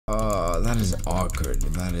that is awkward.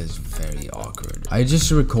 That is very awkward. I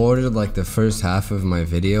just recorded like the first half of my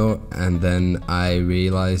video and then I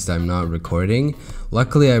realized I'm not recording.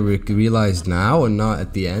 Luckily I realized now and not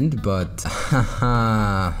at the end, but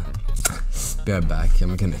haha. Be right back,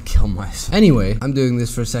 I'm gonna kill myself. Anyway, I'm doing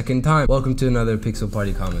this for a second time. Welcome to another Pixel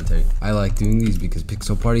Party commentary. I like doing these because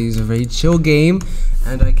Pixel Party is a very chill game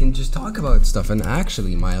and I can just talk about stuff. And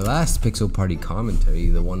actually, my last Pixel Party commentary,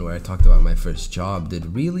 the one where I talked about my first job,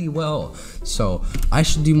 did really well. So I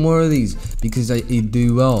should do more of these because I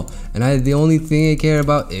do well. And the only thing I care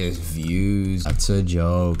about is views. That's a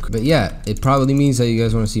joke. But yeah, it probably means that you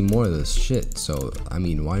guys want to see more of this shit. So, I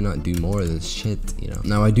mean, why not do more of this shit, you know?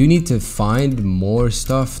 Now, I do need to find more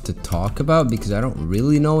stuff to talk about because I don't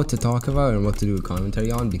really know what to talk about and what to do a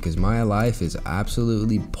commentary on because my life is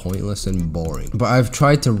absolutely pointless and boring. But I've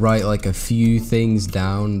tried to write like a few things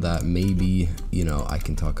down that maybe, you know, I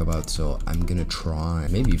can talk about, so I'm gonna try.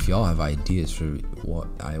 Maybe if y'all have ideas for what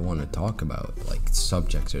I want to talk about, like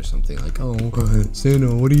subjects or something, like, oh,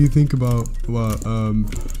 Sano, what do you think about what,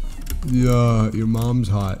 yeah, your mom's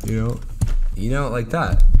hot, you know, like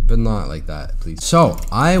that, but not like that, please. So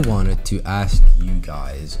I wanted to ask you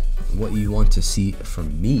guys what you want to see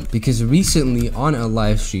from me, because recently on a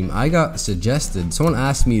live stream I got suggested, someone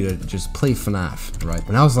asked me to just play FNAF, right?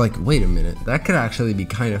 And I was like, wait a minute, that could actually be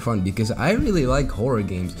kind of fun because I really like horror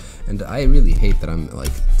games, and I really hate that I'm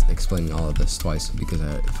like explaining all of this twice because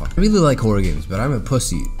I really like horror games, but I'm a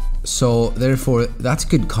pussy. So therefore that's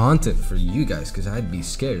good content for you guys because I'd be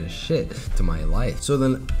scared as shit to my life. So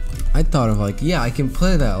then I thought of like, yeah, I can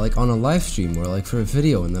play that like on a live stream or like for a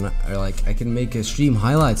video, and then I can make a stream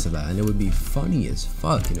highlights of that, and it would be funny as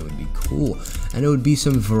fuck, and it would be cool, and it would be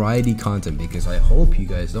some variety content because I hope you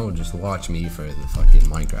guys don't just watch me for the fucking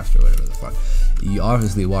Minecraft or whatever the fuck. You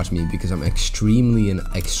obviously watch me because I'm extremely and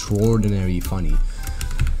extraordinary funny.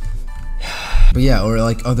 But yeah, or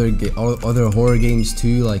like other horror games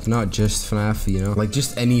too, like not just FNAF, you know, like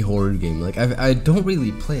just any horror game. Like I don't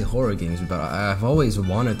really play horror games, but I've always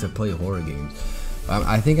wanted to play horror games.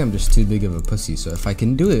 I think I'm just too big of a pussy, so if I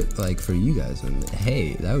can do it like for you guys, then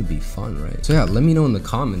hey, that would be fun, right? So yeah, let me know in the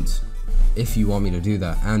comments if you want me to do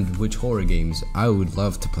that and which horror games. I would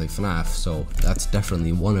love to play FNAF, so that's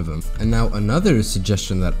definitely one of them. And now another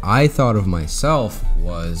suggestion that I thought of myself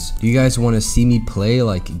was, do you guys want to see me play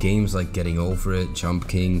like games like Getting Over It, Jump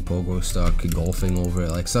King, Pogo Stuck, Golfing Over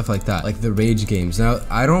It, like stuff like that, like the rage games? Now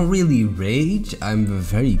I don't really rage, I'm a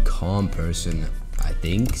very calm person, I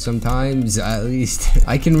think, sometimes at least.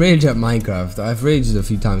 I can rage at Minecraft, I've raged a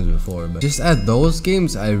few times before, but just at those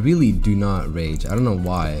games I really do not rage. I don't know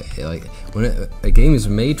why, like when a game is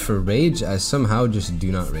made for rage, I somehow just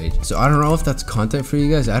do not rage. So I don't know if that's content for you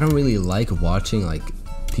guys. I don't really like watching like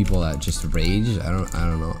people that just rage. I don't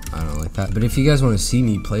know, I don't like that. But if you guys want to see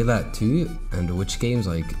me play that too, and which games,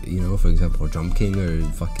 like, you know, for example Jump King or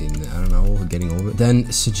fucking, I don't know, Getting Over It, then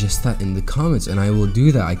suggest that in the comments and I will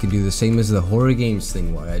do that. I can do the same as the horror games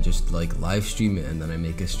thing where I just like live stream it and then I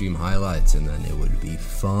make a stream highlights, and then it would be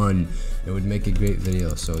fun. It would make a great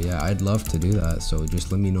video. So yeah, I'd love to do that, so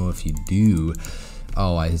just let me know if you do.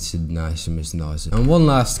 Oh, I said nice and Miss Nice. And one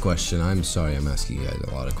last question. I'm sorry I'm asking you guys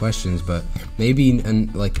a lot of questions, but maybe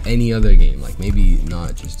like any other game, like maybe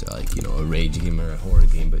not just like, you know, a rage game or a horror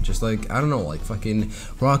game, but just like, I don't know, like fucking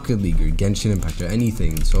Rocket League or Genshin Impact or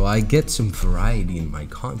anything, so I get some variety in my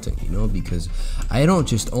content, you know, because I don't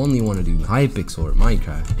just only want to do Hypixel or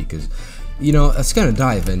Minecraft, because, you know, it's gonna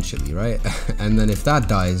die eventually, right? And then if that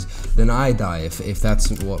dies, then I die, if that's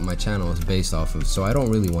what my channel is based off of. So I don't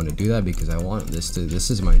really want to do that because I want this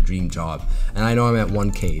is my dream job, and I know I'm at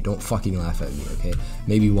 1K. Don't fucking laugh at me, okay?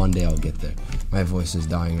 Maybe one day I'll get there. My voice is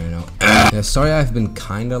dying right now. Yeah, sorry, I've been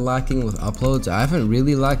kind of lacking with uploads. I haven't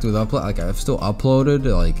really lacked with upload, like I've still uploaded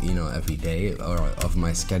like, you know, every day, or of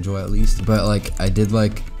my schedule at least, but like I did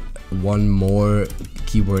like one more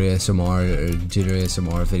keyboard ASMR or jitter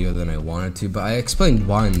ASMR video than I wanted to, but I explained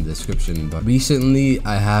why in the description. But recently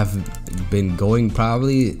I have been going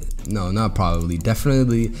definitely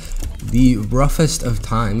the roughest of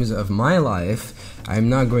times of my life. I'm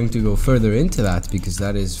not going to go further into that because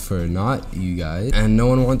that is for not you guys, and no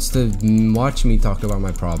one wants to watch me talk about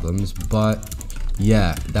my problems. But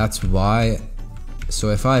yeah, that's why.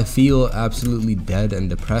 So if I feel absolutely dead and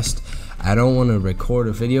depressed, I don't want to record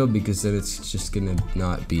a video because then it's just gonna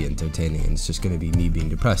not be entertaining and it's just gonna be me being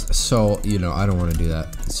depressed. So, you know, I don't want to do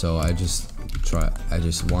that. So I just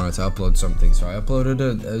wanted to upload something, so I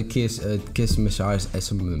uploaded a Kiss Messiah's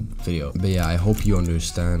SM video. But yeah, I hope you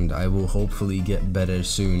understand. I will hopefully get better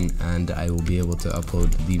soon, and I will be able to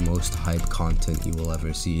upload the most hype content you will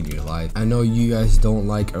ever see in your life. I know you guys don't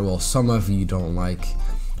like, or well, some of you don't like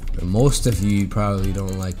Most of you probably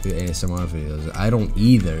don't like the ASMR videos. I don't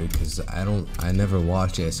either, because I never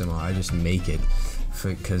watch ASMR. I just make it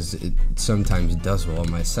because it sometimes does well.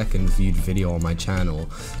 My second viewed video on my channel,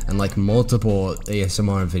 and like multiple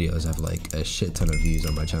ASMR videos have like a shit ton of views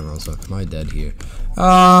on my channel. So am I dead here?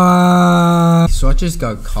 So I just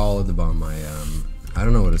got called by my I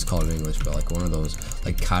don't know what it's called in English, but like one of those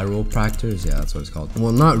like chiropractors. Yeah, that's what it's called.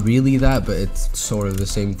 Well, not really that, but it's sort of the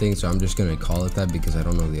same thing, so I'm just gonna call it that because I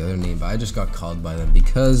don't know the other name. But I just got called by them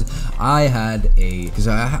because I had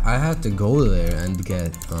to go there and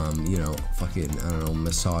get you know, fucking, I don't know,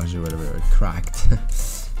 massage or whatever, or cracked.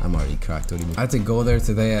 I'm already cracked. What do you mean? I had to go there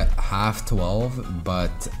today at 12:30,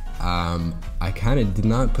 but I kind of did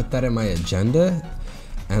not put that in my agenda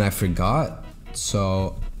and I forgot.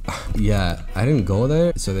 So yeah, I didn't go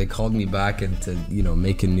there, so they called me back and to, you know,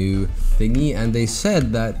 make a new thingy, and they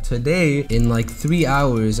said that today in like 3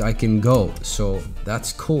 hours I can go, so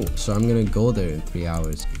that's cool. So I'm gonna go there in 3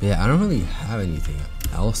 hours. But yeah, I don't really have anything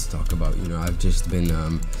else to talk about. You know,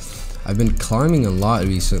 I've been climbing a lot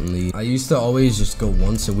recently. I used to always just go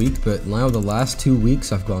once a week, but now the last 2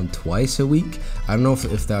 weeks I've gone twice a week. I don't know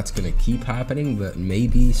if that's gonna keep happening, but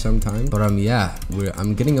maybe sometime. But yeah,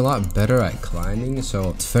 I'm getting a lot better at climbing, so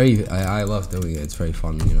it's I love doing it. It's very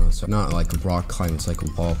fun, you know. So not like rock climbing, it's like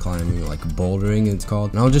wall climbing, like bouldering it's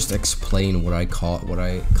called. And I'll just explain what I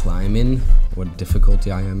climb in, what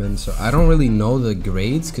difficulty I am in. So I don't really know the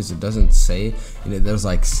grades because it doesn't say. You know, there's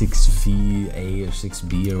like 6VA or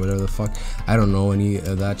 6B or whatever the fuck. I don't know any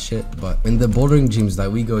of that shit. But in the bouldering gyms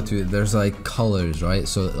that we go to, there's like colors, right?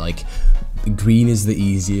 So like green is the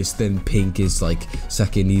easiest, then pink is like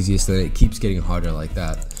second easiest, then it keeps getting harder like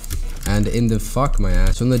that. And in the so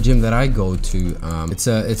in the gym that I go to, it's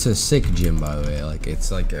a sick gym, by the way. Like, it's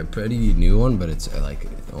like a pretty new one, but it's like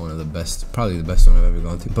one of the best, probably the best one I've ever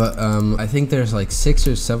gone to. But I think there's like 6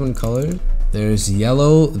 or 7 colors. There's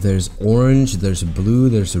yellow, there's orange, there's blue,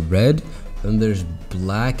 there's red, then there's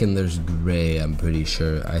black, and there's gray. I'm pretty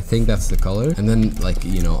sure. I think that's the color. And then, like,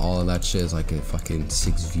 you know, all of that shit is like a fucking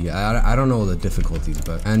 6V. I don't know the difficulties,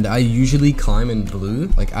 but, and I usually climb in blue.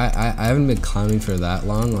 Like, I haven't been climbing for that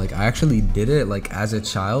long. Like, I actually did it like as a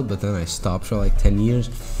child, but then I stopped for like 10 years.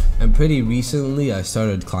 And pretty recently I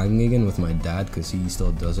started climbing again with my dad because he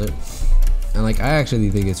still does it. And like, I actually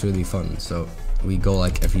think it's really fun. So we go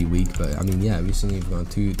like every week, but I mean, yeah, recently we've gone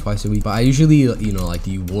twice a week. But I usually, you know, like,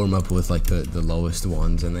 you warm up with like the lowest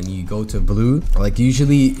ones, and then you go to blue. Like,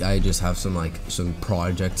 usually I just have some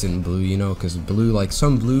projects in blue, you know, because blue, like,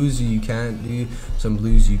 some blues you can't do, some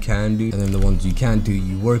blues you can do, and then the ones you can't do,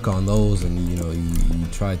 you work on those, and you know, you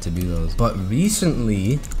try to do those. But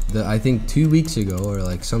recently, I think 2 weeks ago or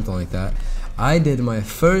like something like that, I did my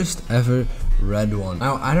first ever red one.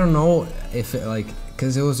 Now I don't know if it, like,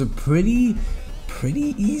 because it was a pretty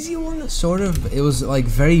easy one, sort of. It was like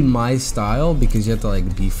very my style because you have to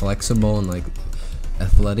like be flexible and like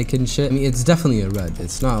athletic and shit. I mean, it's definitely a red.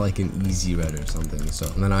 It's not like an easy red or something. So,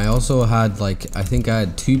 and then I also had like, I think I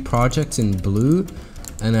had 2 projects in blue,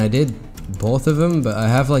 and I did both of them. But I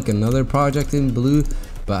have like another project in blue,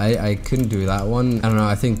 but I couldn't do that one. I don't know,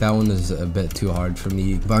 I think that one is a bit too hard for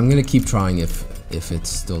me, but I'm gonna keep trying if it's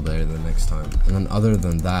still there the next time. And then other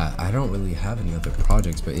than that, I don't really have any other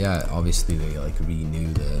projects. But yeah, obviously they like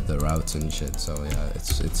renew the routes and shit, so yeah,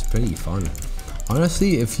 it's pretty fun.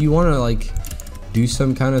 Honestly, if you want to like do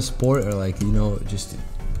some kind of sport, or like, you know, just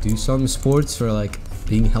do some sports for like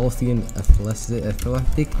being healthy and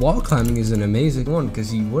athletic, wall climbing is an amazing one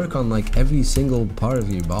because you work on like every single part of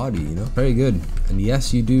your body, you know. Very good. And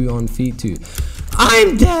yes, you do on feet too.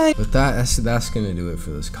 I'm dead. But that's gonna do it for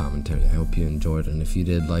this commentary. I hope you enjoyed, and if you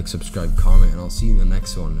did, like, subscribe, comment, and I'll see you in the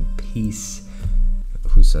next one. Peace.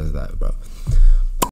 Who says that, bro?